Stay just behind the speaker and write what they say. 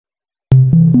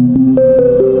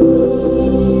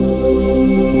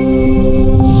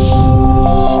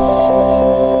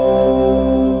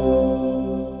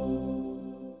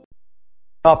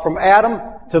From Adam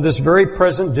to this very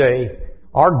present day,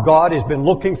 our God has been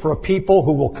looking for a people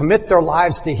who will commit their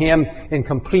lives to Him in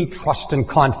complete trust and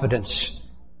confidence.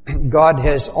 God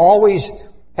has always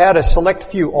had a select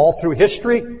few all through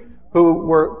history who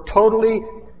were totally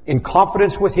in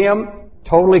confidence with Him,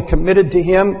 totally committed to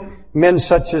Him. Men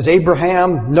such as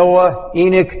Abraham, Noah,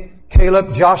 Enoch,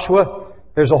 Caleb, Joshua.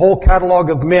 There's a whole catalog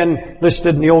of men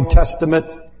listed in the Old Testament.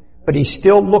 But He's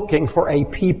still looking for a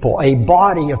people, a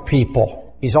body of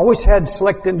people. He's always had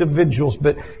select individuals,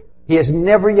 but He has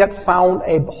never yet found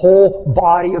a whole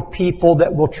body of people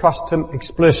that will trust Him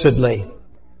explicitly.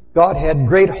 God had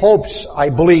great hopes, I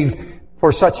believe,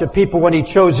 for such a people when He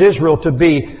chose Israel to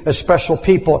be a special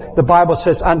people. The Bible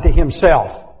says, unto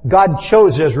Himself. God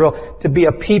chose Israel to be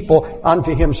a people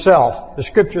unto Himself. The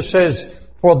Scripture says,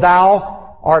 for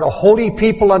thou art a holy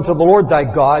people unto the Lord thy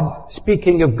God,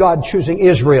 speaking of God choosing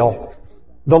Israel.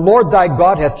 The Lord thy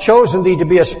God hath chosen thee to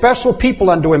be a special people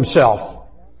unto Himself,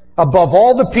 above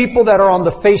all the people that are on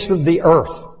the face of the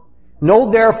earth.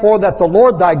 Know therefore that the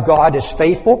Lord thy God is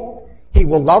faithful. He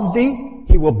will love thee.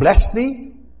 He will bless thee.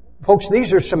 Folks,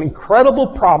 these are some incredible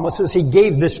promises He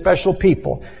gave this special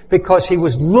people because He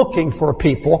was looking for a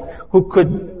people who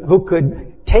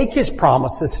could take His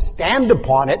promises, stand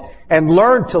upon it, and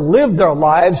learn to live their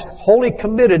lives wholly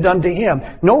committed unto Him.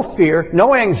 No fear,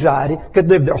 no anxiety, could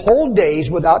live their whole days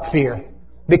without fear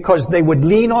because they would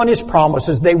lean on His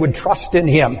promises. They would trust in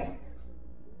Him.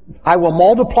 I will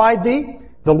multiply thee.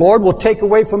 The Lord will take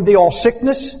away from thee all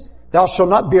sickness. Thou shalt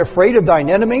not be afraid of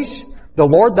thine enemies. The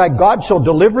Lord thy God shall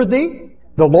deliver thee.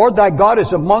 The Lord thy God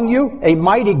is among you, a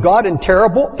mighty God and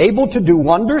terrible, able to do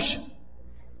wonders.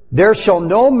 There shall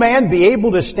no man be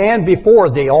able to stand before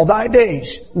thee all thy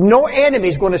days. No enemy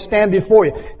is going to stand before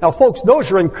you. Now, folks, those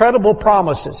are incredible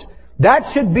promises. That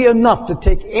should be enough to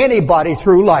take anybody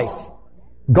through life.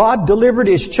 God delivered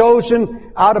His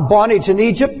chosen out of bondage in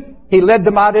Egypt. He led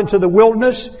them out into the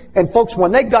wilderness. And folks,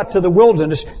 when they got to the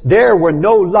wilderness, there were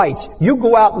no lights. You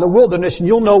go out in the wilderness and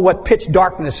you'll know what pitch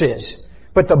darkness is.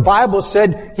 But the Bible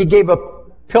said He gave a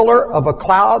pillar of a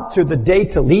cloud through the day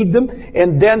to lead them,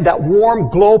 and then that warm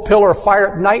glow pillar of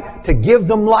fire at night to give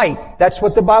them light. That's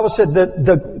what the Bible said.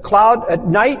 The cloud at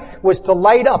night was to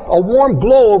light up a warm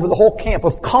glow over the whole camp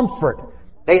of comfort.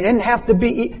 They didn't have to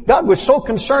be... God was so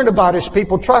concerned about His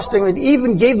people, trusting that He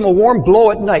even gave them a warm glow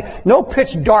at night. No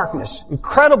pitch darkness.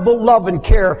 Incredible love and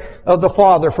care of the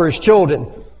Father for His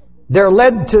children. They're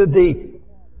led to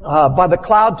by the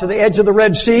cloud to the edge of the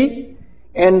Red Sea.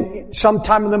 And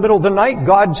sometime in the middle of the night,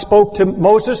 God spoke to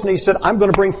Moses and He said, I'm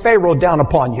going to bring Pharaoh down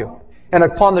upon you and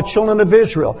upon the children of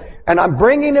Israel. And I'm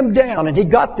bringing him down. And he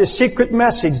got this secret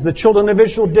message. The children of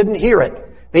Israel didn't hear it,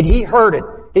 but he heard it.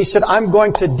 He said, I'm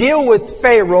going to deal with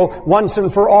Pharaoh once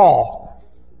and for all.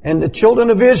 And the children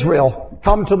of Israel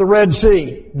come to the Red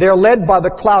Sea. They're led by the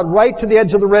cloud right to the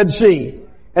edge of the Red Sea.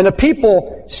 And the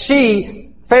people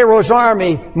see Pharaoh's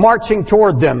army marching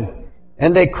toward them.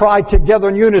 And they cry together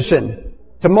in unison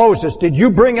to Moses, did you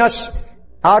bring us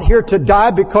out here to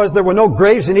die because there were no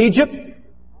graves in Egypt?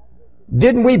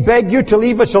 Didn't we beg you to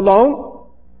leave us alone?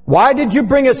 Why did you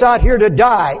bring us out here to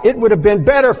die? It would have been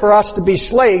better for us to be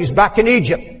slaves back in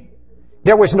Egypt.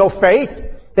 There was no faith.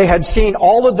 They had seen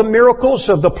all of the miracles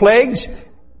of the plagues.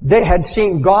 They had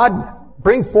seen God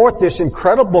bring forth this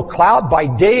incredible cloud by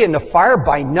day and the fire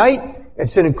by night.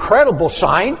 It's an incredible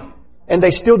sign. And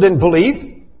they still didn't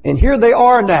believe. And here they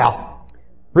are now.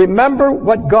 Remember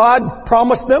what God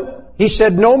promised them? He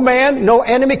said, no man, no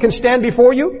enemy can stand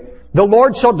before you. The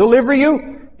Lord shall deliver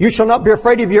you. You shall not be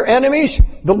afraid of your enemies.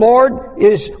 The Lord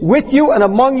is with you and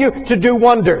among you to do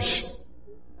wonders.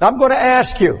 I'm going to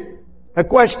ask you a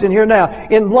question here now.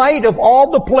 In light of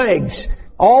all the plagues,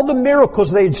 all the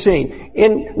miracles they'd seen,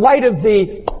 in light of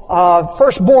the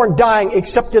firstborn dying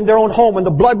except in their own home and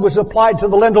the blood was applied to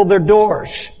the lintel of their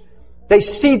doors, they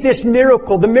see this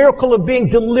miracle, the miracle of being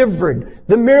delivered,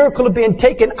 the miracle of being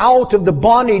taken out of the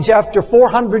bondage after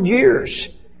 400 years.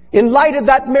 In light of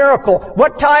that miracle,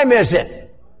 what time is it?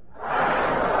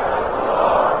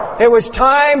 It was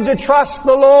time to trust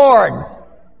the Lord.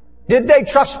 Did they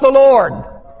trust the Lord?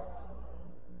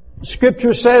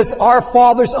 Scripture says, our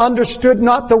fathers understood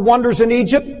not the wonders in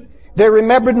Egypt. They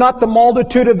remembered not the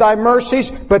multitude of thy mercies,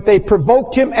 but they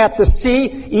provoked him at the sea,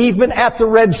 even at the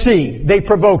Red Sea. They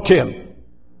provoked him.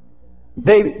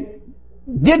 They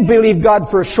did believe God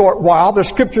for a short while. The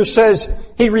Scripture says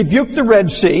he rebuked the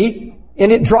Red Sea,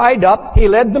 and it dried up. He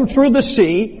led them through the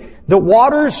sea. The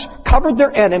waters covered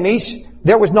their enemies.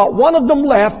 there was not one of them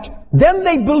left. Then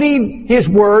they believed his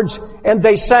words, and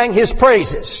they sang his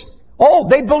praises. Oh,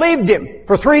 they believed him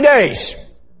for 3 days.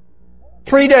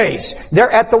 3 days.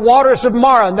 They're at the waters of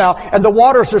Marah now, and the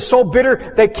waters are so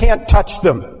bitter they can't touch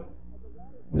them.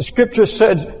 The scripture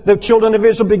says the children of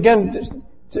Israel began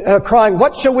crying,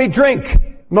 "What shall we drink,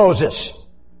 Moses?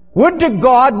 Would to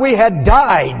God we had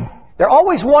died." They're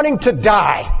always wanting to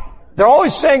die. They're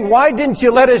always saying, "Why didn't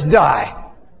you let us die?"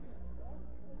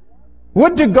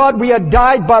 Would to God we had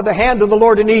died by the hand of the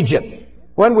Lord in Egypt.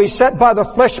 When we sat by the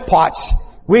flesh pots,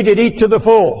 we did eat to the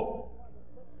full.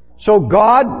 So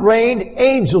God rained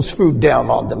angels' food down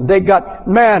on them. They got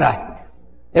manna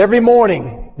every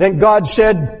morning. Then God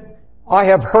said, "I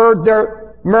have heard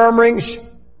their murmurings.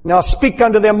 Now speak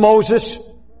unto them, Moses,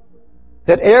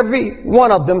 that every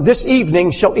one of them this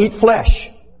evening shall eat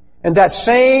flesh." And that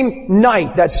same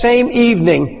night, that same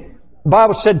evening, the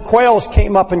Bible said quails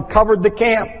came up and covered the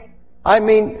camp. I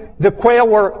mean, the quail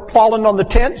were falling on the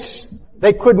tents.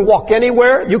 They couldn't walk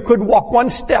anywhere. You couldn't walk one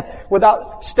step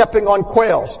without stepping on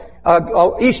quails.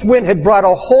 East wind had brought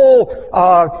a whole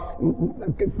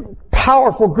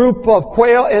powerful group of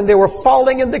quail, and they were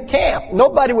falling in the camp.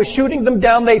 Nobody was shooting them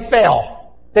down. They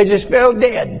fell. They just fell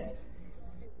dead.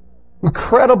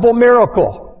 Incredible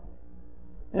miracle.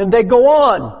 And they go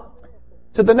on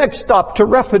to the next stop, to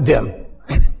Rephidim.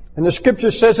 And the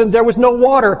scripture says, "And there was no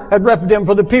water at Rephidim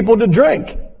for the people to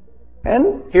drink."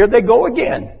 And here they go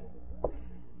again.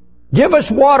 "Give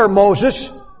us water, Moses.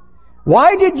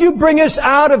 Why did you bring us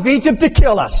out of Egypt to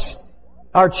kill us?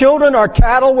 Our children, our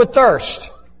cattle with thirst."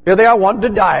 Here they are wanting to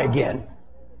die again.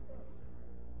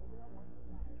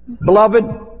 Beloved,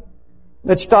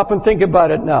 let's stop and think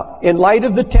about it now. In light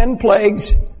of the 10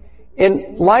 plagues,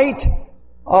 in light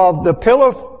of the pillar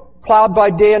of cloud by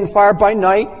day and fire by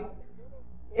night,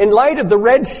 in light of the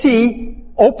Red Sea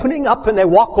opening up and they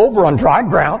walk over on dry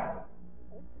ground,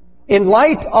 in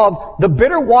light of the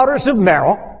bitter waters of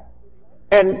Marah,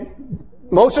 and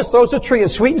Moses throws a tree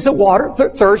and sweetens the water,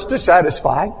 thirst is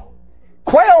satisfied.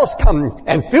 Quails come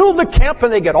and fill the camp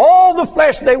and they get all the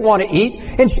flesh they want to eat.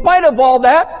 In spite of all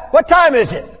that, what time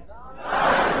is it?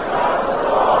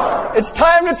 It's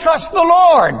time to trust the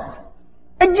Lord.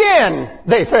 Again,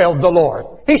 they failed the Lord.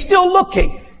 He's still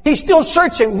looking. He's still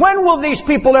searching. When will these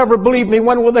people ever believe me?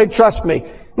 When will they trust me?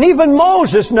 And even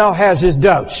Moses now has his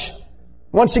doubts.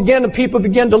 Once again, the people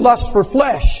begin to lust for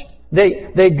flesh.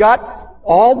 They got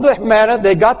all the manna,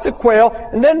 they got the quail,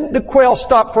 and then the quail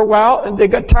stopped for a while, and they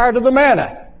got tired of the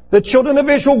manna. The children of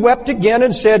Israel wept again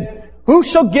and said, "Who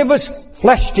shall give us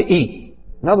flesh to eat?"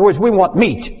 In other words, we want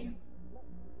meat.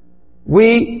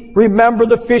 "We remember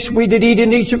the fish we did eat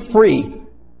in Egypt free."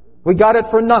 We got it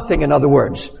for nothing, in other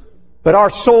words. "But our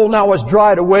soul now is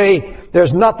dried away.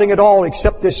 There's nothing at all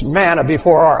except this manna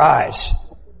before our eyes."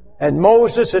 And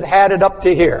Moses had it up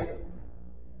to here.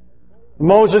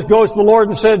 Moses goes to the Lord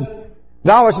and said,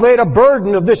 "Thou hast laid a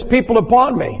burden of this people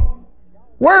upon me.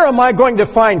 Where am I going to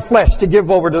find flesh to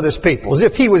give over to this people?" As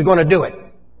if he was going to do it.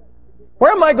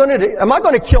 Where am I going to do? Am I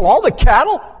going to kill all the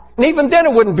cattle? And even then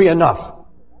it wouldn't be enough.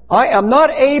 I am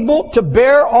not able to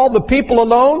bear all the people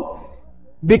alone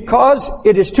because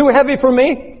it is too heavy for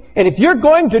me. And if you're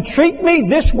going to treat me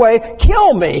this way,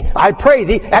 kill me, I pray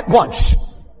thee, at once.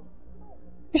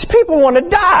 These people want to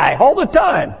die all the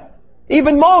time.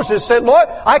 Even Moses said, "Lord,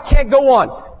 I can't go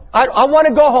on. I want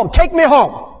to go home. Take me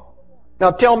home."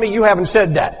 Now tell me you haven't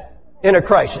said that in a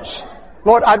crisis.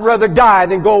 "Lord, I'd rather die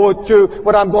than go through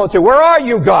what I'm going through." Where are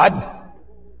you, God?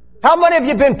 How many of you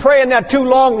have been praying that too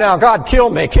long now? "God, kill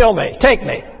me, take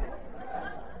me."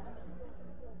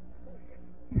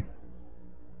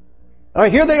 All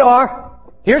right, here they are.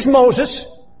 Here's Moses.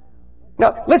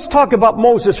 Now, let's talk about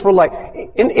Moses for light.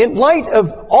 In light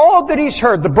of all that he's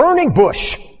heard, the burning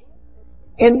bush,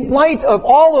 in light of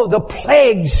all of the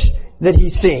plagues that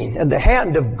he's seen and the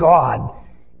hand of God,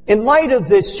 in light of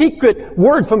the secret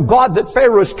word from God that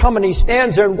Pharaoh's coming, he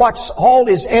stands there and watches all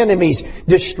his enemies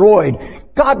destroyed.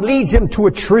 God leads him to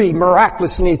a tree,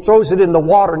 miraculous, and he throws it in the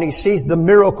water and he sees the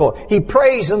miracle. He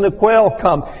prays and the quail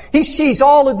come. He sees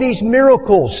all of these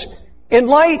miracles. In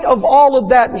light of all of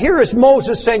that, and here is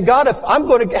Moses saying, "God, if I'm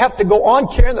going to have to go on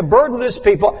carrying the burden of this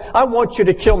people, I want you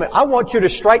to kill me. I want you to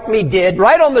strike me dead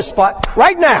right on the spot,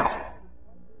 right now."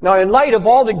 Now, in light of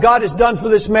all that God has done for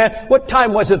this man, what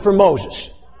time was it for Moses?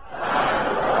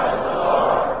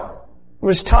 It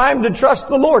was time to trust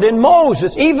the Lord. And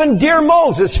Moses, even dear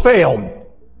Moses, failed.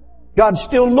 God's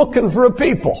still looking for a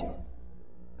people.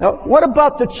 Now, what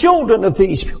about the children of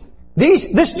these people?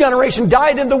 This generation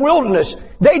died in the wilderness.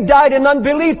 They died in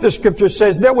unbelief, the scripture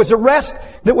says. There was a rest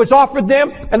that was offered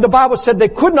them, and the Bible said they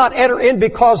could not enter in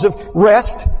because of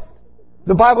rest.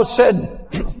 The Bible said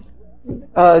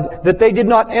that they did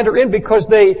not enter in because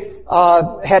they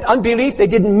had unbelief. They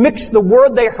didn't mix the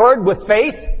word they heard with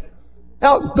faith.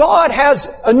 Now, God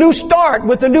has a new start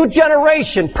with a new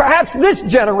generation. Perhaps this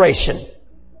generation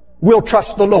will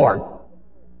trust the Lord.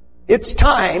 It's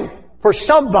time for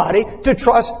somebody to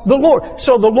trust the Lord.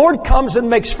 So the Lord comes and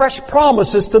makes fresh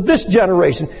promises to this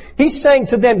generation. He's saying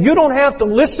to them, you don't have to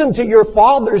listen to your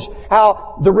fathers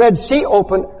how the Red Sea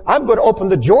opened. I'm going to open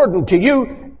the Jordan to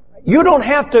you. You don't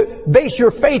have to base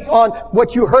your faith on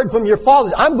what you heard from your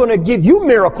fathers. I'm going to give you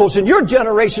miracles in your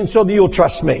generation so that you'll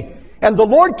trust me. And the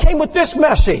Lord came with this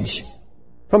message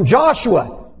from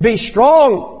Joshua. Be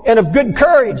strong and of good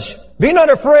courage. Be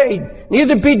not afraid,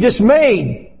 neither be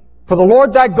dismayed. For the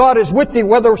Lord thy God is with thee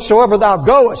whithersoever thou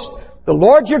goest. The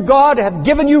Lord your God hath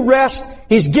given you rest.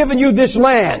 He's given you this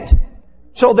land.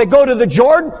 So they go to the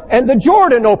Jordan, and the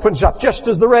Jordan opens up, just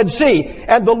as the Red Sea.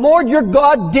 And the Lord your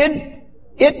God did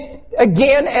it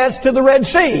again as to the Red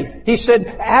Sea. He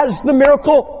said, as the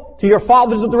miracle to your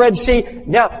fathers of the Red Sea,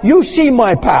 now you see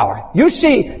my power. You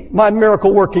see my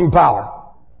miracle working power.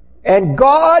 And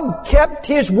God kept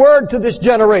His word to this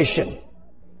generation.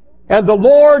 And the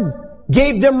Lord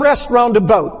gave them rest round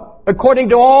about, according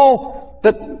to all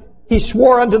that He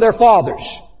swore unto their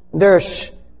fathers. There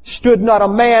stood not a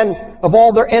man of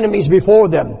all their enemies before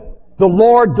them. The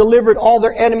Lord delivered all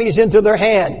their enemies into their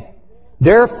hand.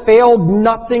 There failed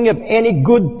nothing of any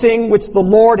good thing which the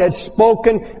Lord had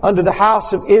spoken unto the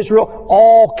house of Israel.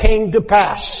 All came to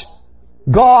pass.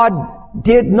 God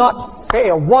did not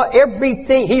fail.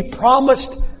 Everything He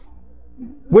promised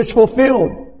was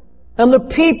fulfilled. And the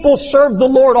people served the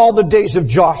Lord all the days of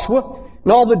Joshua,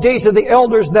 and all the days of the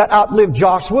elders that outlived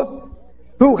Joshua,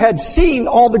 who had seen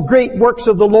all the great works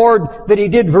of the Lord that He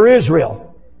did for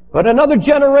Israel. But another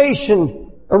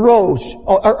generation arose,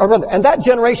 and that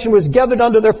generation was gathered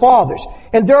unto their fathers.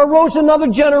 And there arose another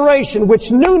generation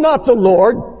which knew not the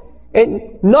Lord,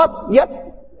 and nor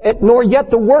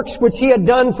yet the works which He had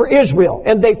done for Israel.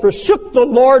 And they forsook the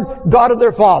Lord God of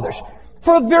their fathers.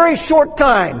 For a very short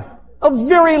time, a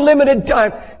very limited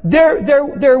time,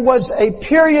 there was a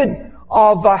period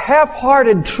of a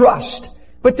half-hearted trust.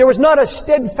 But there was not a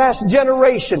steadfast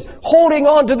generation holding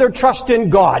on to their trust in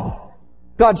God.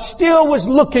 God still was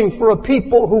looking for a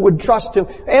people who would trust Him,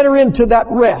 enter into that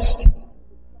rest.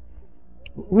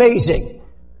 Amazing.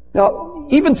 Now,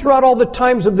 even throughout all the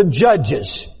times of the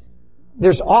judges,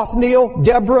 there's Othniel,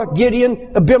 Deborah,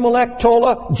 Gideon, Abimelech,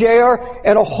 Tola, Jair,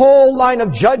 and a whole line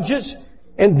of judges.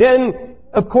 And then,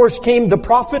 of course, came the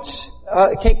prophets,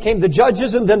 came the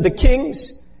judges, and then the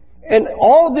kings. And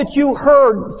all that you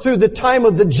heard through the time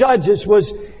of the judges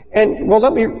was,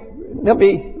 let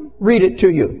me read it to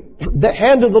you. The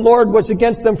hand of the Lord was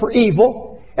against them for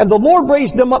evil, and the Lord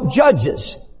raised them up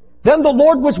judges. Then the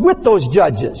Lord was with those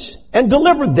judges and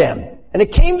delivered them. And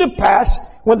it came to pass,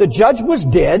 when the judge was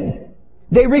dead,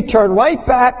 they returned right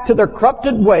back to their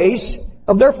corrupted ways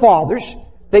of their fathers.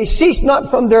 They ceased not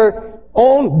from their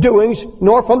own doings,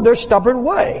 nor from their stubborn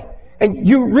way. And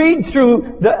you read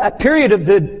through that period of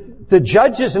the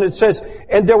judges, and it says,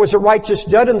 and there was a righteous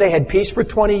judge, and they had peace for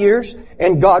 20 years.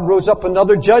 And God rose up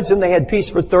another judge, and they had peace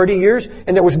for 30 years.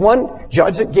 And there was one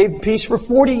judge that gave peace for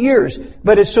 40 years.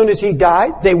 But as soon as he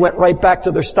died, they went right back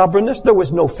to their stubbornness. There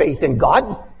was no faith in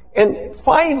God. And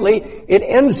finally, it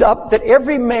ends up that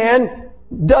every man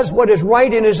does what is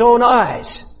right in his own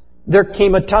eyes. There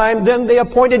came a time then they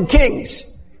appointed kings.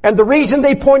 And the reason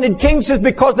they appointed kings is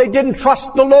because they didn't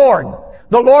trust the Lord.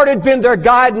 The Lord had been their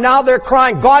guide. Now they're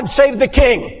crying, God save the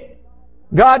king.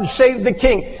 God save the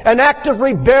king. An act of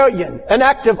rebellion, an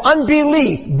act of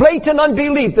unbelief, blatant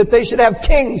unbelief that they should have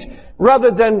kings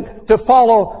rather than to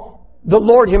follow the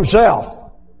Lord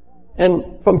Himself.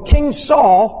 And from King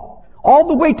Saul all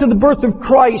the way to the birth of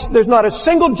Christ, there's not a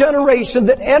single generation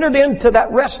that entered into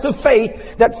that rest of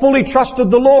faith that fully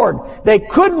trusted the Lord. They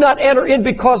could not enter in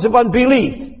because of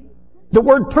unbelief. The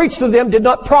word preached to them did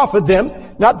not profit them,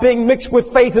 not being mixed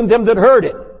with faith in them that heard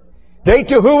it. They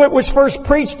to whom it was first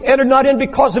preached entered not in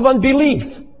because of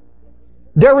unbelief.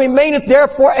 There remaineth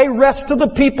therefore a rest to the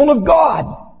people of God.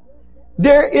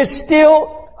 There is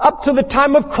still, up to the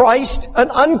time of Christ, an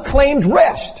unclaimed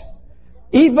rest.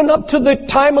 Even up to the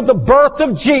time of the birth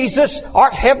of Jesus,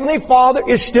 our Heavenly Father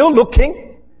is still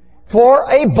looking for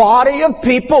a body of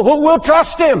people who will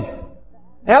trust Him.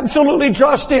 Absolutely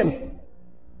trust Him.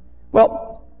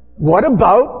 Well, what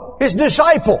about His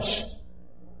disciples?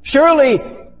 Surely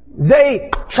they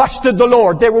trusted the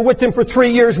Lord. They were with Him for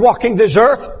 3 years walking this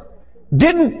earth.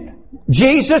 Didn't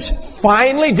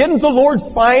the Lord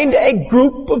find a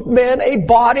group of men, a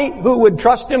body who would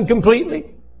trust Him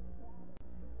completely?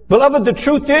 Beloved, the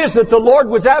truth is that the Lord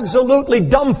was absolutely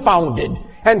dumbfounded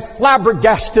and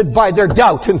flabbergasted by their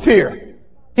doubt and fear.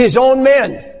 His own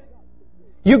men.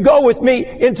 You go with me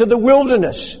into the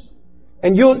wilderness,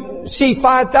 and you'll see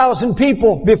 5,000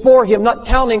 people before Him, not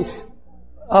counting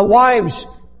wives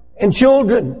and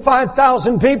children.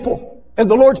 5,000 people. And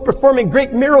the Lord's performing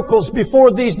great miracles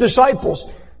before these disciples.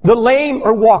 The lame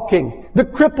are walking. The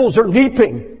cripples are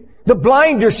leaping. The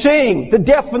blind are seeing. The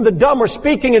deaf and the dumb are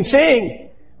speaking and seeing.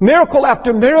 Miracle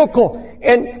after miracle.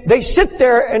 And they sit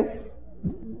there, and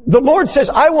the Lord says,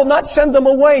 I will not send them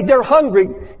away. They're hungry.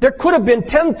 There could have been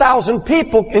 10,000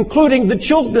 people, including the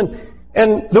children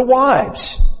and the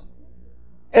wives.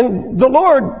 And the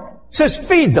Lord says,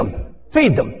 feed them.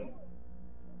 Feed them.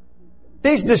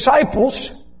 These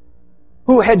disciples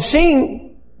who had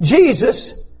seen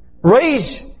Jesus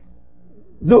raise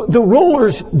the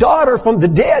ruler's daughter from the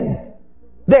dead.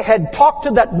 They had talked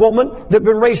to that woman that had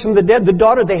been raised from the dead, the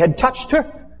daughter. They had touched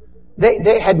her.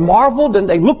 They had marveled, and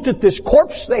they looked at this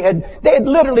corpse. They had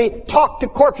literally talked to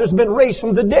corpses been raised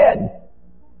from the dead.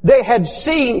 They had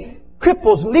seen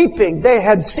cripples leaping. They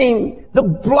had seen the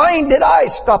blinded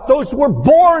eyes stop. Those who were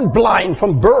born blind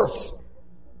from birth.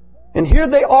 And here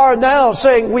they are now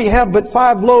saying, we have but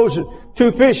 5 loaves and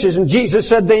 2 fishes. And Jesus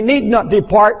said, they need not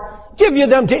depart. Give you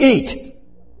them to eat.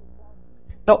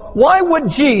 Now, why would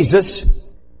Jesus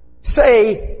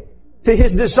say to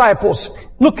His disciples,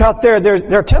 look out there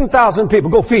are 10,000 people,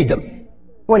 go feed them,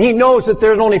 when He knows that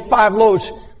there's only 5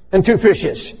 loaves and 2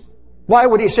 fishes? Why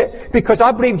would He say? Because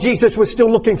I believe Jesus was still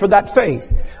looking for that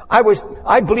faith.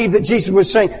 I believe that Jesus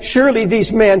was saying, surely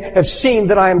these men have seen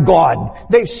that I am God.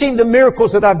 They've seen the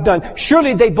miracles that I've done.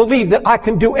 Surely they believe that I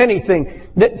can do anything.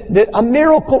 That a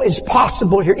miracle is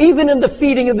possible here. Even in the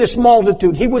feeding of this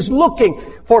multitude, He was looking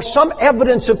for some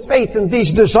evidence of faith in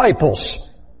these disciples.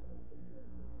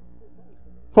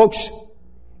 Folks,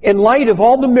 in light of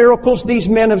all the miracles these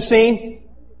men have seen,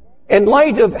 in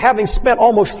light of having spent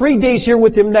almost 3 days here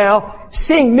with Him now,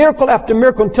 seeing miracle after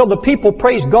miracle until the people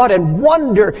praise God and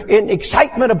wonder in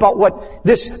excitement about what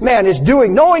this man is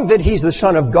doing, knowing that He's the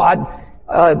Son of God.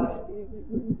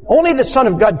 Only the Son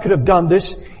of God could have done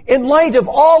this. In light of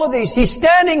all of these, He's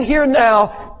standing here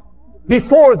now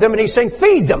before them and He's saying,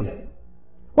 feed them.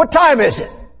 What time is it?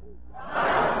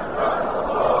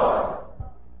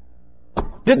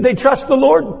 Did they trust the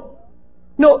Lord?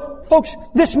 No, folks,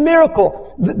 this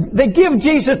miracle, they give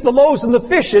Jesus the loaves and the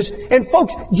fishes, and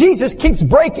folks, Jesus keeps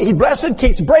breaking. He blessed,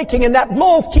 keeps breaking, and that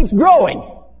loaf keeps growing.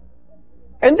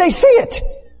 And they see it.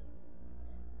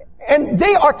 And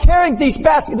they are carrying these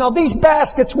baskets. Now, these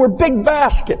baskets were big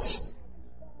baskets.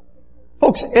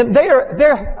 Folks, and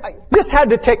this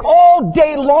had to take all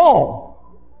day long.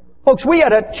 Folks, we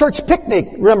had a church picnic.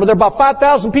 Remember, there were about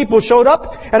 5,000 people showed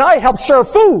up, and I helped serve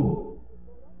food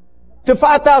to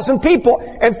 5,000 people.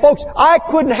 And folks, I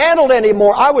couldn't handle it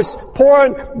anymore. I was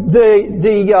pouring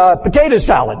the potato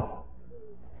salad.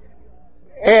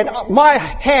 And my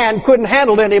hand couldn't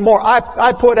handle it anymore.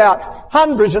 I put out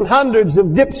hundreds and hundreds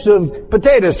of dips of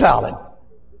potato salad.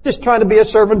 Just trying to be a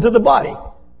servant to the body.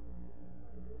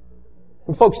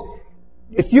 And folks,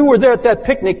 if you were there at that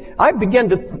picnic, I began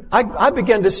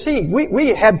to see, we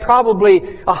had probably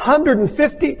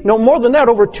 150, no more than that,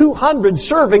 over 200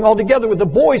 serving altogether with the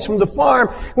boys from the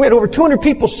farm. We had over 200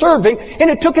 people serving, and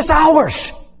it took us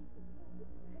hours.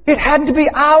 It had to be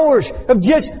hours of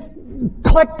just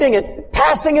collecting it,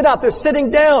 passing it out. They're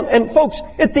sitting down. And folks,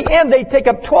 at the end, they take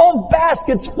up 12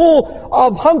 baskets full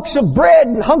of hunks of bread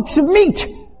and hunks of meat,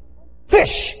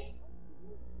 fish.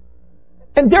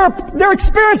 And they're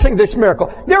experiencing this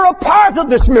miracle. They're a part of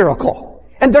this miracle.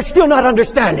 And they're still not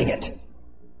understanding it.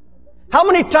 How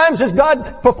many times has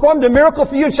God performed a miracle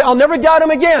for you and say, I'll never doubt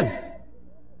Him again?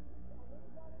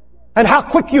 And how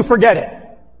quick you forget it.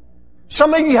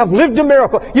 Some of you have lived a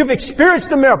miracle. You've experienced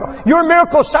a miracle. Your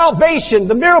miracle of salvation,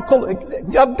 the miracle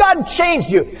of God changed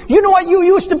you. You know what you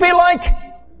used to be like?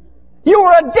 You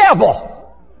were a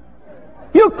devil.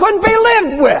 You couldn't be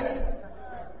lived with.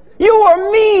 You were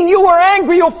mean, you were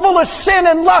angry, you were full of sin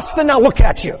and lust, and now look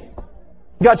at you.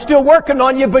 God's still working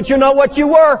on you, but you know what you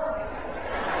were?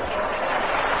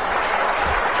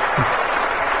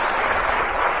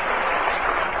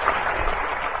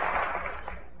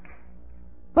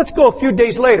 Let's go a few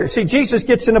days later. See, Jesus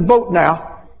gets in a boat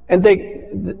now, and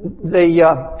they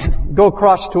go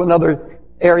across to another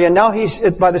area. Now He's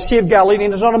by the Sea of Galilee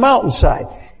and is on a mountainside.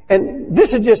 And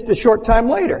this is just a short time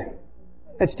later.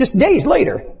 It's just days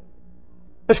later.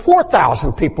 There's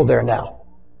 4,000 people there now.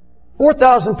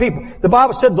 4,000 people. The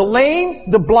Bible said the lame,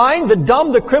 the blind, the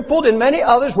dumb, the crippled, and many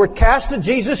others were cast at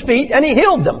Jesus' feet, and He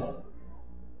healed them.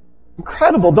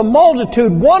 Incredible. The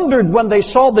multitude wondered when they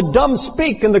saw the dumb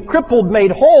speak, and the crippled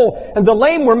made whole, and the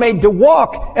lame were made to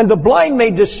walk, and the blind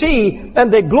made to see,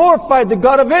 and they glorified the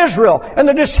God of Israel. And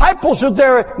the disciples are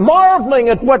there marveling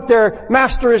at what their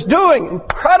master is doing.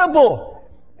 Incredible.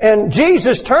 And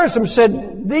Jesus turns to them and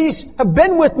said, these have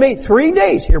been with me 3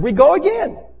 days. Here we go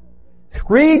again.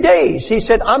 3 days. He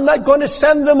said, I'm not going to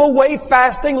send them away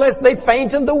fasting lest they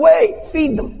faint in the way.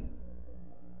 Feed them.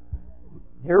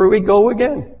 Here we go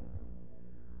again.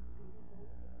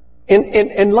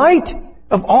 In light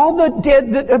of all the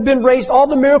dead that have been raised, all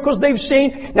the miracles they've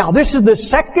seen, now this is the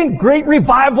second great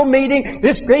revival meeting,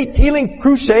 this great healing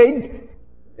crusade.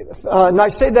 And I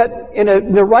say that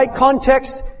in the right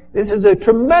context. This is a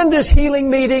tremendous healing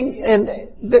meeting, and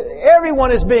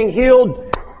everyone is being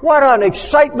healed. What an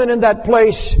excitement in that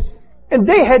place. And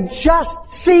they had just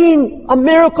seen a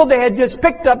miracle. They had just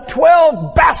picked up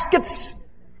 12 baskets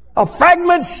of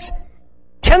fragments.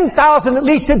 10,000 at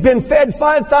least had been fed,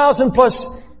 5,000 plus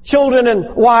children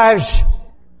and wives.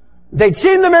 They'd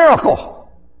seen the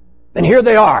miracle. And here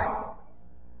they are.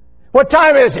 What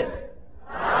time is it?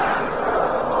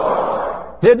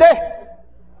 Did they?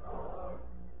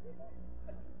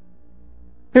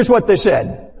 Here's what they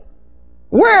said.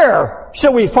 Where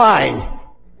shall we find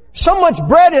so much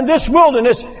bread in this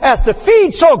wilderness as to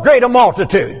feed so great a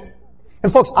multitude?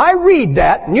 And folks, I read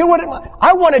that, and you know what?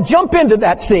 I want to jump into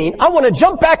that scene. I want to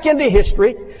jump back into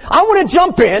history. I want to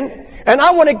jump in, and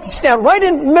I want to stand right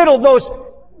in the middle of those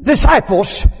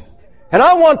disciples, and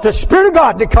I want the Spirit of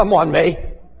God to come on me,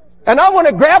 and I want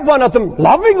to grab one of them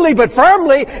lovingly but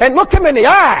firmly and look him in the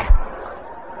eye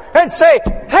and say,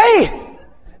 hey,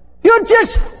 you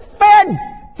just fed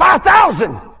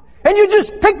 5,000, and you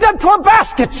just picked up 12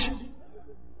 baskets.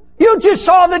 You just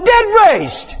saw the dead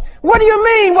raised. What do you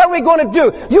mean, what are we going to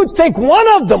do? You'd think one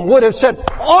of them would have said,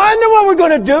 oh, I know what we're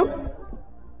going to do.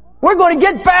 We're going to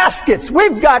get baskets.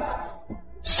 We've got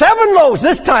 7 loaves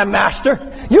this time, Master.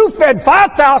 You fed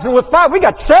 5,000 with 5. We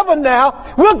got 7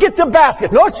 now. We'll get the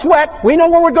basket. No sweat. We know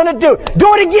what we're going to do.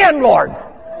 Do it again, Lord.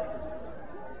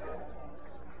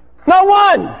 Not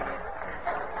one.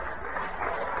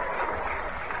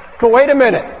 But wait a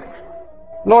minute.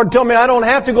 Lord told me I don't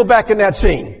have to go back in that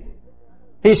scene.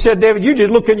 He said, David, you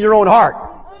just look in your own heart.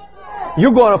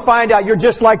 You're going to find out you're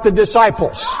just like the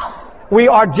disciples. We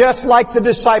are just like the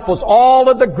disciples. All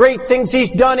of the great things He's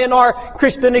done in our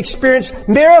Christian experience,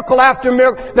 miracle after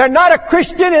miracle. There's not a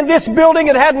Christian in this building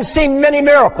that hadn't seen many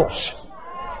miracles.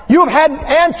 You've had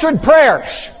answered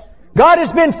prayers. God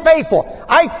has been faithful.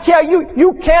 I tell you,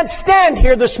 you can't stand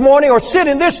here this morning or sit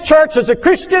in this church as a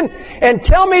Christian and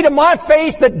tell me to my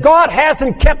face that God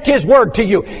hasn't kept His word to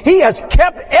you. He has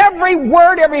kept every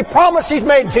word, every promise He's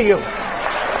made to you.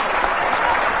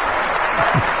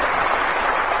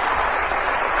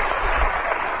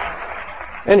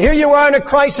 And here you are in a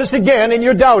crisis again, and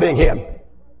you're doubting Him.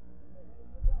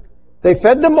 They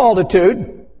fed the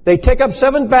multitude. They take up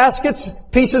 7 baskets,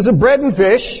 pieces of bread and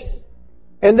fish.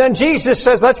 And then Jesus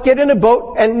says, let's get in a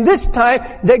boat. And this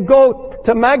time they go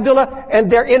to Magdala,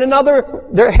 and they're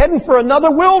heading for another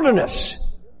wilderness.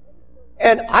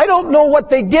 And I don't know what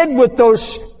they did with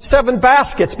those 7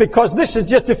 baskets, because this is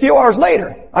just a few hours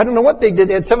later. I don't know what they did.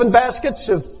 They had 7 baskets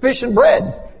of fish and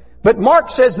bread. But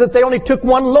Mark says that they only took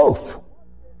 1 loaf.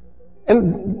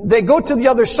 And they go to the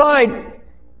other side.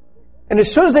 And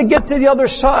as soon as they get to the other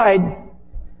side,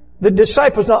 the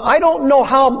disciples, now I don't know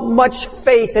how much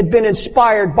faith had been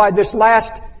inspired by this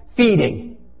last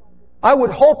feeding. I would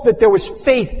hope that there was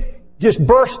faith just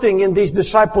bursting in these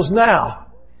disciples now.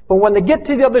 But when they get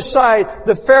to the other side,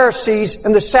 the Pharisees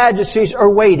and the Sadducees are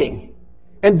waiting.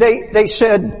 And they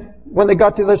said, when they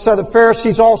got to the other side, the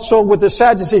Pharisees also with the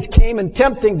Sadducees came and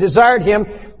tempting, desired Him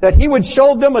that He would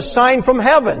show them a sign from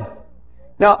heaven.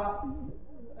 Now,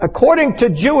 according to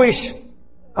Jewish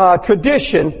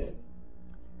tradition,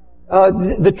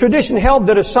 the tradition held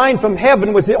that a sign from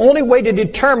heaven was the only way to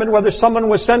determine whether someone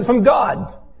was sent from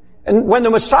God. And when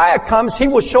the Messiah comes, He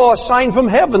will show a sign from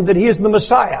heaven that He is the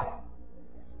Messiah.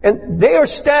 And they are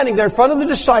standing there in front of the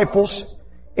disciples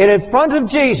and in front of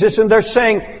Jesus, and they're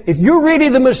saying, if you're really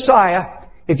the Messiah,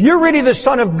 if you're really the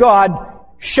Son of God,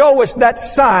 show us that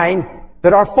sign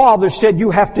that our Father said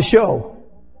you have to show.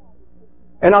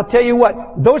 And I'll tell you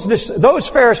what, those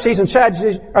Pharisees and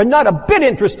Sadducees are not a bit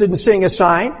interested in seeing a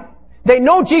sign. They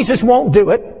know Jesus won't do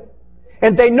it.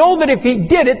 And they know that if He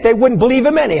did it, they wouldn't believe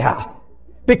Him anyhow.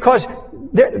 Because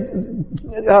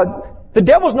the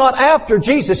devil's not after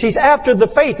Jesus. He's after the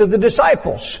faith of the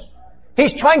disciples.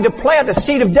 He's trying to plant a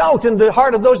seed of doubt in the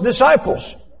heart of those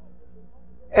disciples.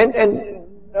 And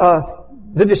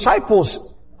the disciples,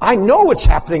 I know what's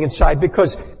happening inside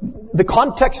because the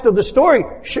context of the story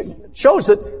shows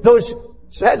that those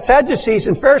Sadducees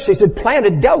and Pharisees had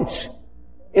planted doubts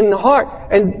in the heart.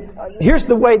 And here's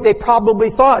the way they probably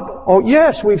thought. Oh,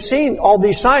 yes, we've seen all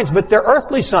these signs, but they're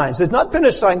earthly signs. There's not been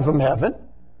a sign from heaven.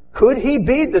 Could he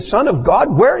be the Son of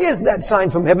God? Where is that sign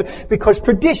from heaven? Because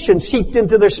tradition seeped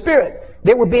into their spirit.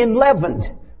 They were being leavened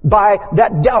by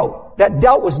that doubt. That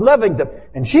doubt was leavening them.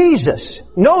 And Jesus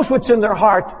knows what's in their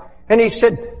heart. And he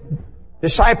said,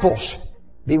 disciples,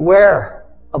 beware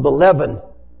of the leaven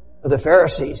of the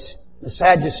Pharisees, the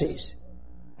Sadducees.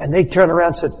 And they turned around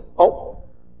and said, oh,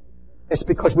 it's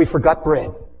because we forgot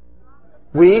bread.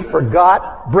 We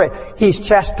forgot bread. He's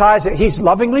chastising, he's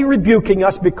lovingly rebuking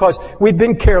us because we've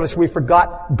been careless. We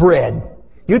forgot bread.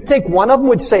 You'd think one of them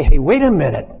would say, hey, wait a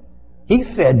minute. He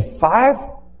fed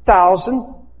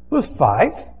 5,000 with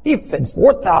 5. He fed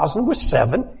 4,000 with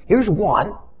 7. Here's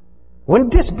 1.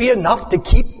 Wouldn't this be enough to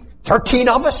keep 13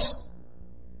 of us?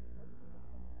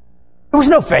 There was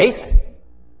no faith.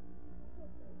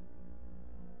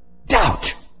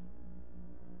 Doubt.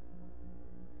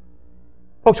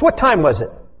 Folks, what time was it?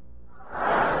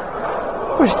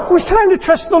 It was time to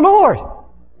trust the Lord.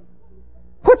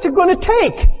 What's it going to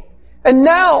take? And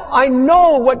now I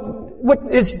know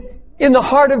what is in the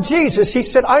heart of Jesus. He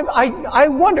said, I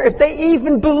wonder if they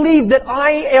even believe that I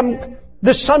am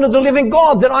the Son of the living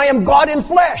God, that I am God in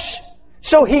flesh.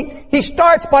 So he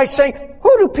starts by saying,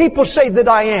 who do people say that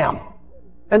I am?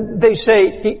 And they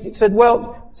say, he said,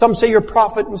 well, some say you're a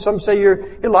prophet and some say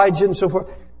you're Elijah and so forth.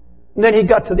 And then he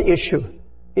got to the issue.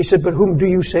 He said, but whom do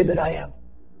you say that I am?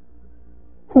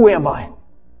 Who am I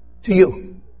to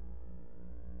you?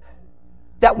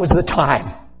 That was the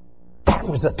time. That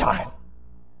was the time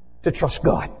to trust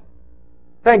God.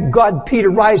 Thank God Peter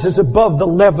rises above the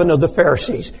leaven of the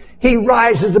Pharisees. He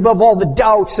rises above all the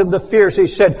doubts and the fears. He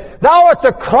said, thou art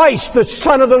the Christ, the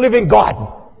Son of the living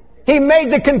God. He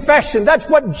made the confession. That's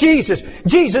what Jesus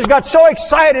got so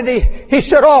excited. He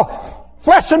said, oh,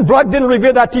 flesh and blood didn't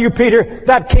reveal that to you, Peter.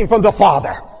 That came from the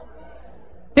Father.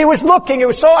 He was looking. He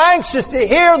was so anxious to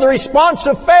hear the response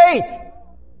of faith.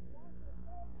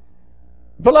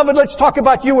 Beloved, let's talk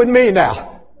about you and me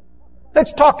now.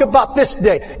 Let's talk about this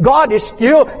day. God is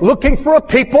still looking for a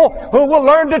people who will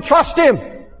learn to trust Him.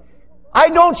 I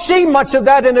don't see much of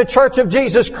that in the Church of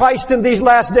Jesus Christ in these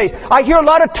last days. I hear a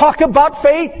lot of talk about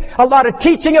faith, a lot of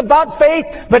teaching about faith,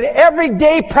 but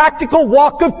everyday practical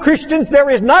walk of Christians, there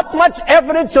is not much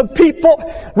evidence of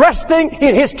people resting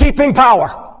in His keeping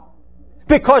power.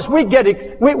 Because we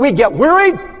get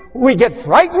worried, we get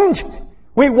frightened,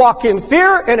 we walk in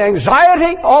fear and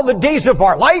anxiety all the days of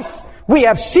our life. We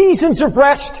have seasons of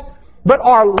rest, but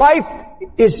our life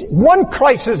is one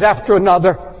crisis after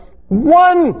another,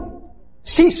 one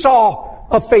seesaw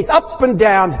of faith, up and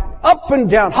down,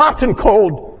 hot and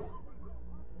cold.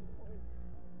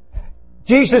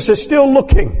 Jesus is still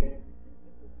looking.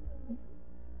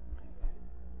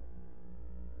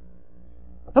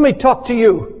 Let me talk to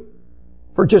you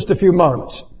for just a few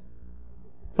moments.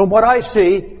 From what I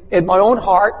see in my own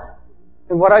heart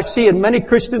and what I see in many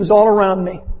Christians all around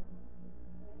me,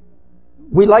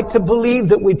 we like to believe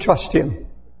that we trust Him.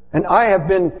 And I have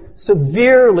been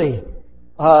severely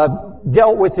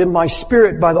dealt with in my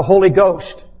spirit by the Holy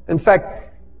Ghost. In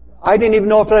fact, I didn't even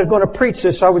know if I was going to preach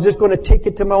this. I was just going to take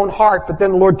it to my own heart, but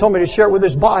then the Lord told me to share it with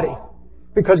His body.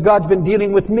 Because God's been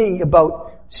dealing with me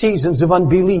about seasons of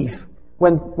unbelief.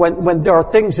 When there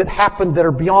are things that happen that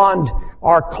are beyond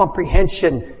our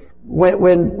comprehension.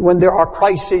 When there are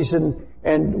crises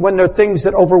and when there are things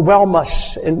that overwhelm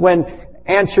us. And when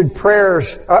unanswered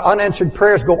prayers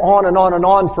go on and on and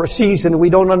on for a season and we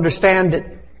don't understand it.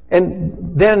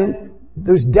 And then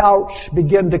those doubts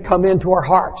begin to come into our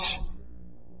hearts.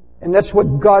 And that's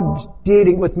what God's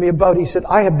dealing with me about. He said,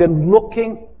 I have been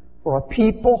looking for a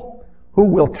people who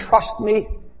will trust me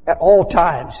at all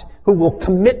times, who will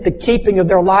commit the keeping of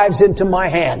their lives into my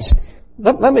hands.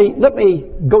 Let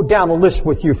me go down a list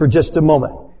with you for just a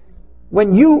moment.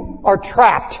 When you are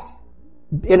trapped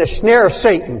in a snare of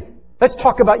Satan, let's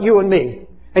talk about you and me,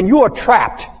 and you are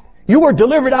trapped. You were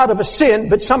delivered out of a sin,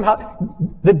 but somehow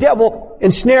the devil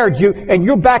ensnared you, and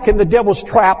you're back in the devil's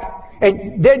trap.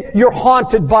 And then you're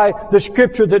haunted by the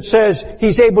scripture that says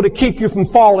He's able to keep you from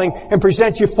falling and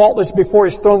present you faultless before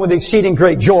His throne with exceeding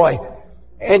great joy.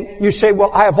 And you say,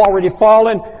 well, I have already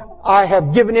fallen. I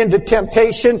have given in to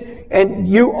temptation. And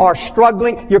you are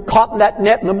struggling. You're caught in that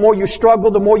net. And the more you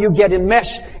struggle, the more you get in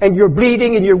mesh. And you're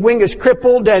bleeding and your wing is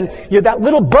crippled. And you're that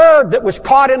little bird that was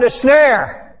caught in a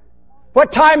snare.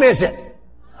 What time is it?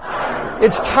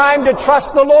 It's time to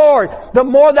trust the Lord. The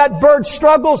more that bird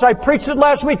struggles, I preached it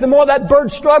last week, the more that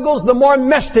bird struggles, the more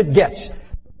messed it gets.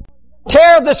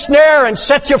 Tear the snare and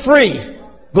set you free.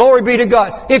 Glory be to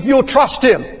God. If you'll trust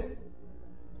Him.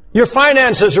 Your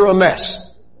finances are a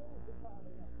mess.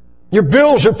 Your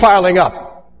bills are piling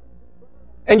up.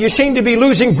 And you seem to be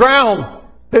losing ground.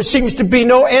 There seems to be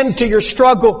no end to your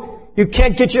struggle. You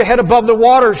can't get your head above the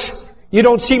waters. You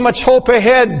don't see much hope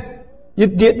ahead. You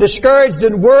get discouraged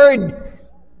and worried.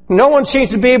 No one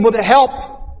seems to be able to help.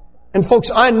 And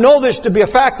folks, I know this to be a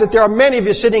fact that there are many of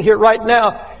you sitting here right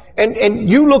now, and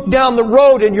you look down the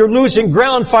road and you're losing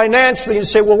ground financially and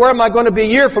say, well, where am I going to be a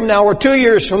year from now or 2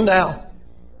 years from now?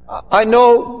 I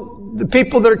know the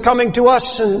people that are coming to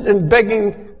us and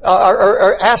begging,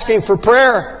 or asking for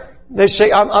prayer. They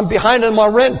say, I'm behind on my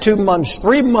rent 2 months,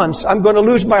 3 months. I'm going to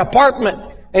lose my apartment.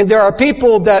 And there are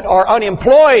people that are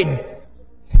unemployed.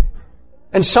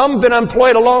 And some have been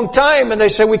unemployed a long time, and they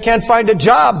say, we can't find a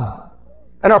job.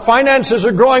 And our finances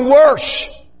are growing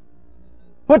worse.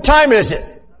 What time is it?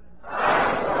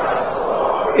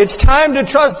 It's time to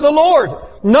trust the Lord.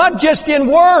 Not just in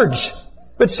words,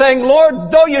 but saying,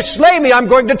 Lord, though you slay me, I'm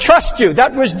going to trust you.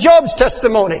 That was Job's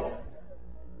testimony.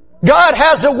 God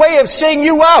has a way of seeing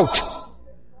you out.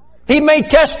 He may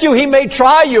test you, He may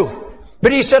try you.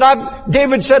 But he said,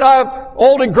 David said, I'm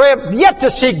old and gray, have yet to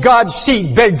see God's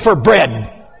seed beg for bread.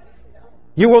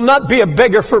 You will not be a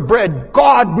beggar for bread.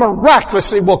 God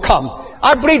miraculously will come.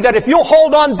 I believe that if you'll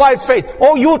hold on by faith,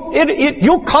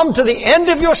 you'll come to the end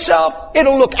of yourself.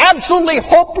 It'll look absolutely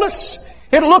hopeless.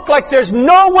 It'll look like there's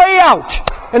no way out.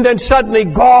 And then suddenly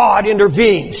God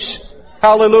intervenes.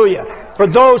 Hallelujah. For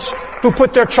those who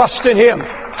put their trust in Him.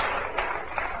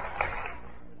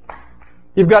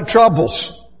 You've got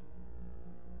troubles.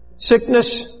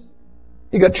 Sickness.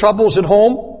 You got troubles at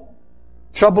home.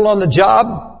 Trouble on the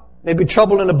job. Maybe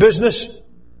trouble in a business.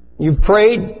 You've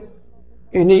prayed.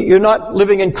 You're not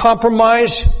living in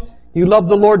compromise. You love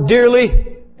the Lord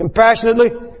dearly,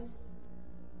 compassionately.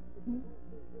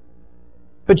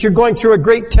 But you're going through a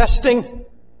great testing.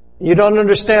 You don't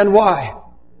understand why.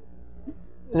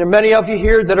 And there are many of you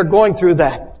here that are going through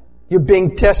that. You're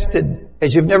being tested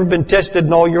as you've never been tested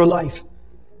in all your life.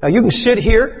 Now you can sit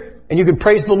here and you can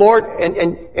praise the Lord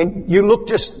and you look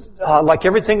just like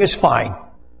everything is fine.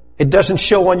 It doesn't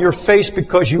show on your face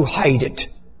because you hide it.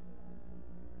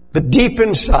 But deep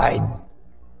inside,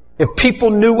 if people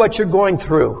knew what you're going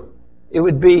through, it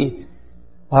would be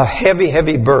a heavy,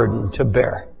 heavy burden to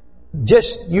bear.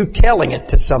 Just you telling it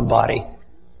to somebody.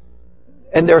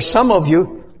 And there are some of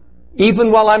you,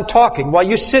 even while I'm talking, while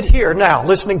you sit here now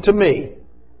listening to me,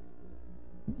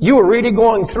 you are really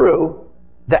going through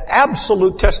the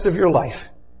absolute test of your life.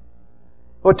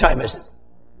 What time is it?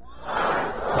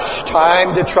 It's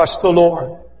time to trust the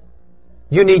Lord.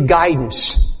 You need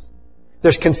guidance.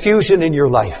 There's confusion in your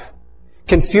life.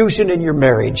 Confusion in your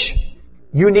marriage.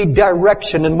 You need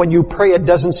direction, and when you pray, it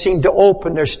doesn't seem to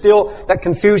open. There's still that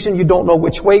confusion. You don't know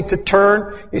which way to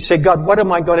turn. You say, God, what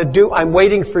am I going to do? I'm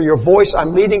waiting for your voice.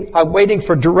 I'm waiting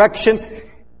for direction.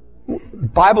 The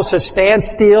Bible says, stand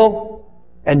still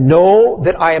and know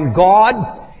that I am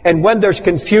God. And when there's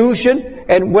confusion,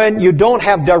 and when you don't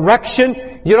have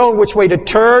direction, you don't know which way to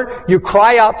turn, you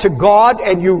cry out to God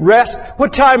and you rest.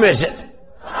 What time is it?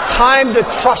 Time to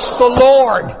trust the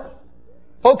Lord.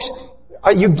 Folks,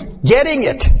 are you getting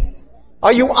it?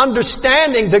 Are you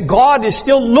understanding that God is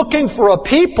still looking for a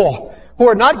people who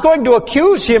are not going to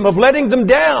accuse Him of letting them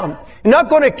down? You're not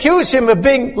going to accuse Him of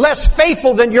being less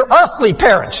faithful than your earthly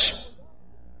parents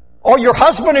or your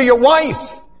husband or your wife.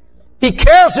 He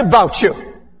cares about you.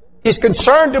 He's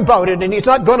concerned about it, and He's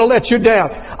not going to let you down.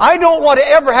 I don't want to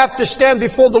ever have to stand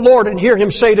before the Lord and hear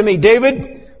Him say to me,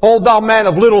 David, O thou man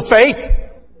of little faith,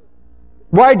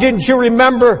 why didn't you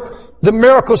remember the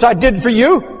miracles I did for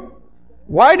you?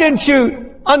 Why didn't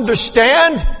you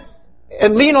understand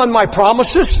and lean on my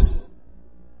promises?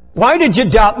 Why did you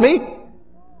doubt me?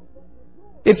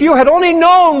 If you had only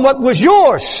known what was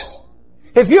yours,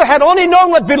 if you had only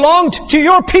known what belonged to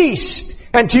your peace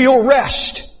and to your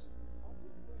rest.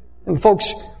 And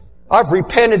folks, I've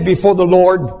repented before the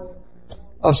Lord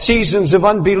of seasons of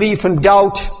unbelief and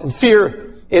doubt and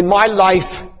fear in my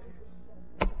life.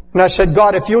 And I said,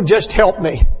 God, if you'll just help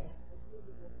me.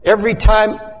 Every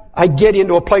time I get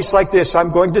into a place like this,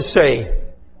 I'm going to say,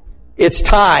 it's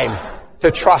time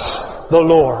to trust the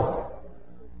Lord.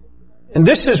 And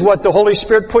this is what the Holy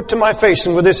Spirit put to my face,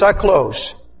 and with this I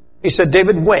close. He said,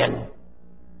 David, when?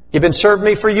 You've been serving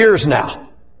me for years now.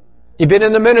 You've been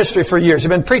in the ministry for years. You've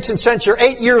been preaching since you're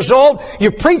 8 years old. You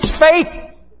preach faith.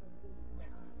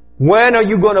 When are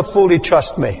you going to fully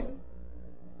trust me?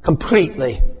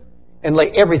 Completely. and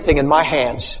lay everything in my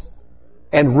hands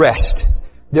and rest.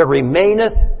 There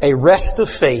remaineth a rest of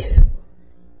faith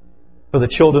for the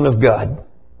children of God.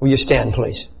 Will you stand,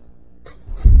 please?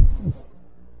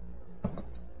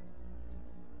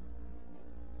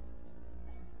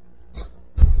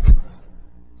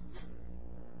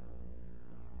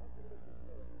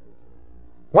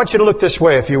 I want you to look this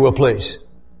way, if you will, please.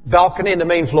 Balcony and the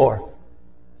main floor.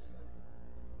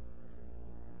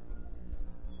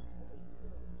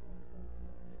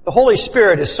 The Holy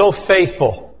Spirit is so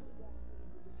faithful.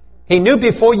 He knew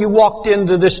before you walked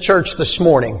into this church this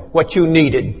morning what you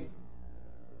needed.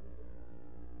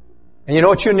 And you know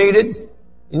what you needed?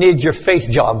 You needed your faith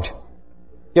jogged,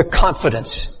 your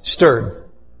confidence stirred.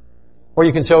 Or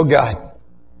you can say, oh God,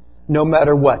 no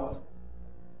matter what,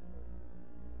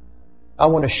 I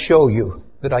want to show you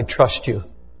that I trust you,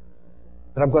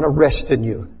 that I'm going to rest in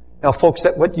you. Now, folks,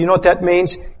 you know what that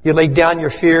means? You lay down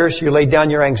your fears, you lay down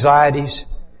your anxieties.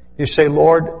 You say,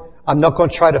 Lord, I'm not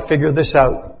going to try to figure this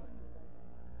out.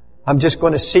 I'm just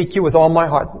going to seek you with all my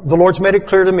heart. The Lord's made it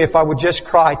clear to me if I would just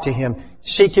cry to Him,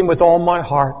 seek Him with all my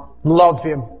heart, love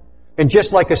Him, and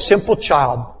just like a simple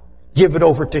child, give it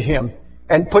over to Him.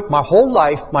 And put my whole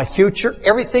life, my future,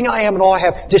 everything I am and all I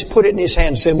have, just put it in His hands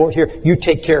and say, Lord, here, you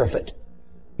take care of it.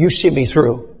 You see me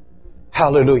through.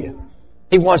 Hallelujah.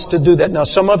 He wants to do that. Now,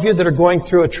 some of you that are going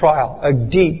through a trial, a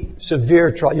deep,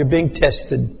 severe trial, you're being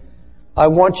tested. I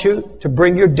want you to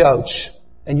bring your doubts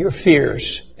and your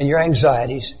fears and your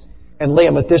anxieties and lay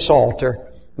them at this altar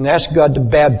and ask God to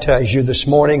baptize you this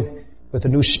morning with a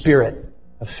new spirit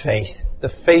of faith, the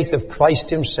faith of Christ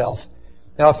Himself.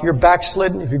 Now, if you're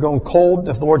backslidden, if you're going cold,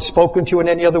 if the Lord's spoken to you in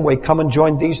any other way, come and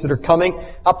join these that are coming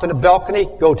up in the balcony.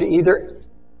 Go to either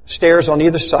stairs on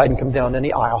either side and come down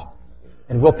any aisle.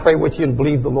 And we'll pray with you and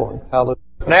believe the Lord. Hallelujah.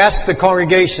 And I ask the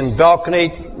congregation,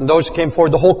 balcony, and those who came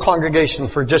forward, the whole congregation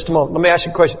for just a moment. Let me ask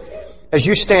you a question. As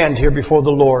you stand here before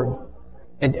the Lord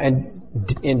and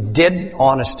in dead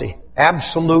honesty,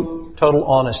 absolute, total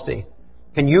honesty,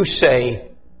 can you say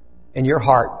in your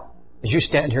heart, as you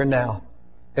stand here now,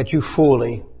 that you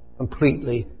fully,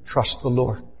 completely trust the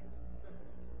Lord?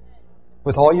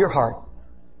 With all your heart.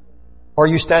 Or are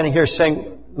you standing here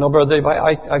saying, no, Brother Dave,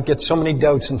 I get so many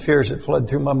doubts and fears that flood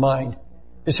through my mind.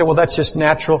 You say, well, that's just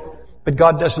natural. But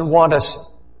God doesn't want us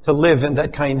to live in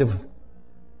that kind of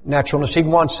naturalness. He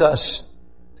wants us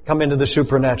to come into the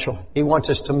supernatural. He wants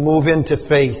us to move into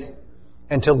faith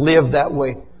and to live that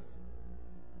way.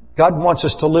 God wants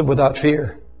us to live without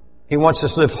fear. He wants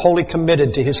us to live wholly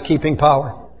committed to His keeping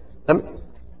power.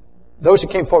 Those who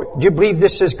came forward, do you believe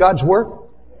this is God's Word?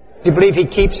 Do you believe He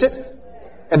keeps it?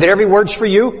 And that every word's for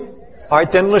you? All right,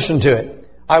 then listen to it.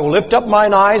 I will lift up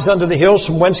mine eyes unto the hills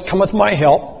from whence cometh my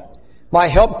help. My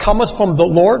help cometh from the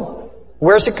Lord.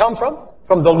 Where does it come from?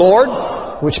 From the Lord,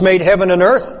 which made heaven and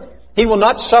earth. He will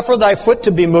not suffer thy foot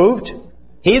to be moved.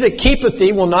 He that keepeth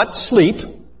thee will not sleep.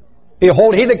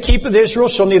 Behold, he that keepeth Israel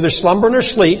shall neither slumber nor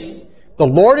sleep. The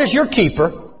Lord is your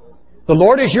keeper. The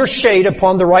Lord is your shade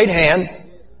upon the right hand.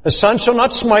 The sun shall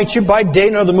not smite you by day,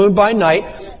 nor the moon by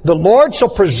night. The Lord shall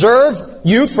preserve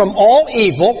you from all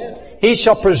evil. He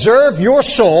shall preserve your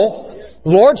soul. The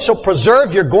Lord shall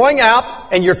preserve your going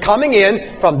out and your coming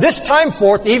in from this time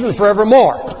forth, even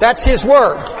forevermore. That's His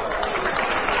word.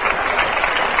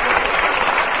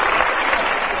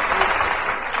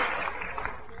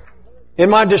 In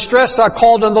my distress I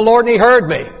called on the Lord, and He heard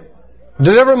me.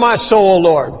 Deliver my soul, O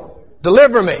Lord.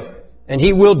 Deliver me. And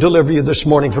He will deliver you this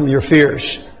morning from your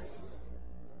fears.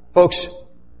 Folks,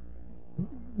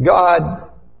 God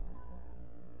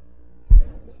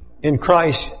in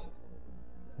Christ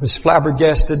was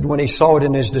flabbergasted when He saw it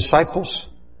in His disciples.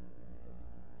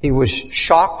 He was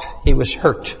shocked. He was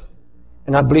hurt.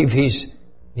 And I believe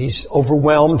He's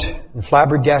overwhelmed and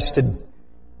flabbergasted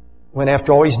when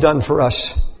after all He's done for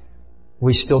us,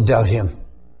 we still doubt Him.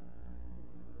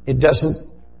 It doesn't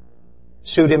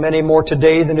suit Him any more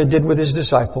today than it did with His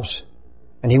disciples.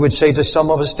 And He would say to some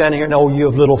of us standing here, "No, you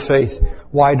have little faith.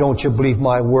 Why don't you believe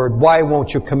my word? Why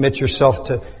won't you commit yourself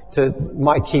to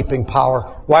my keeping power?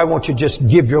 Why won't you just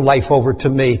give your life over to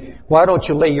me? Why don't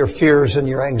you lay your fears and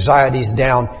your anxieties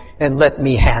down and let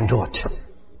me handle it?"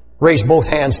 Raise both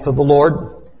hands to the Lord.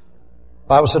 The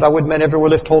Bible said, "I would men everywhere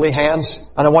lift holy hands."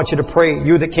 And I want you to pray,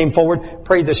 you that came forward,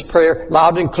 pray this prayer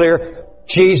loud and clear.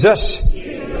 Jesus,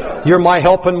 you're my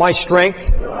help and my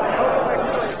strength.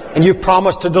 And you've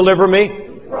promised to deliver me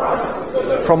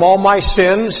from all my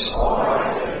sins,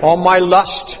 all my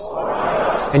lust.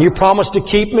 And you promised to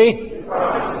keep me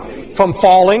from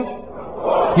falling.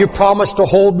 You promised to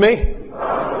hold me.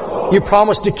 You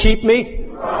promised to keep me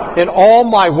in all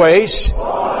my ways.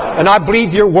 And I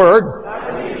believe your word.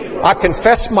 I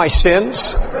confess my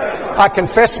sins. I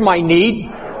confess my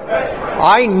need.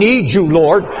 I need you,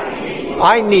 Lord.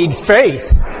 I need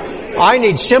faith. I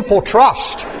need simple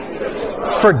trust.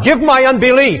 Forgive my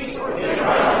unbelief.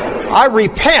 I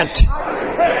repent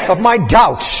of my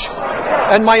doubts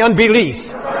and my unbelief.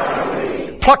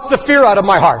 Pluck the fear out of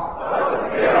my heart.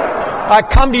 I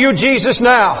come to you, Jesus,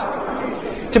 now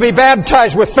to be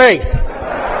baptized with faith.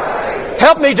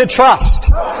 Help me to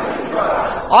trust.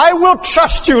 I will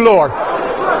trust you, Lord,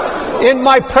 in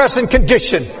my present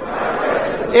condition,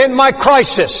 in my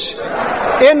crisis,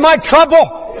 in my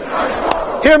trouble.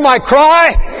 Hear my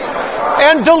cry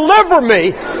and deliver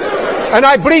me, and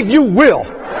I believe you will.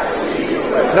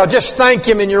 Now just thank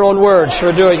Him in your own words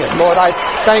for doing it. Lord, I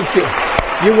thank you.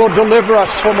 You will deliver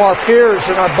us from our fears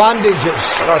and our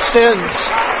bondages and our sins.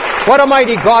 What a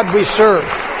mighty God we serve.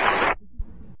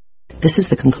 This is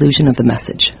the conclusion of the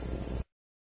message.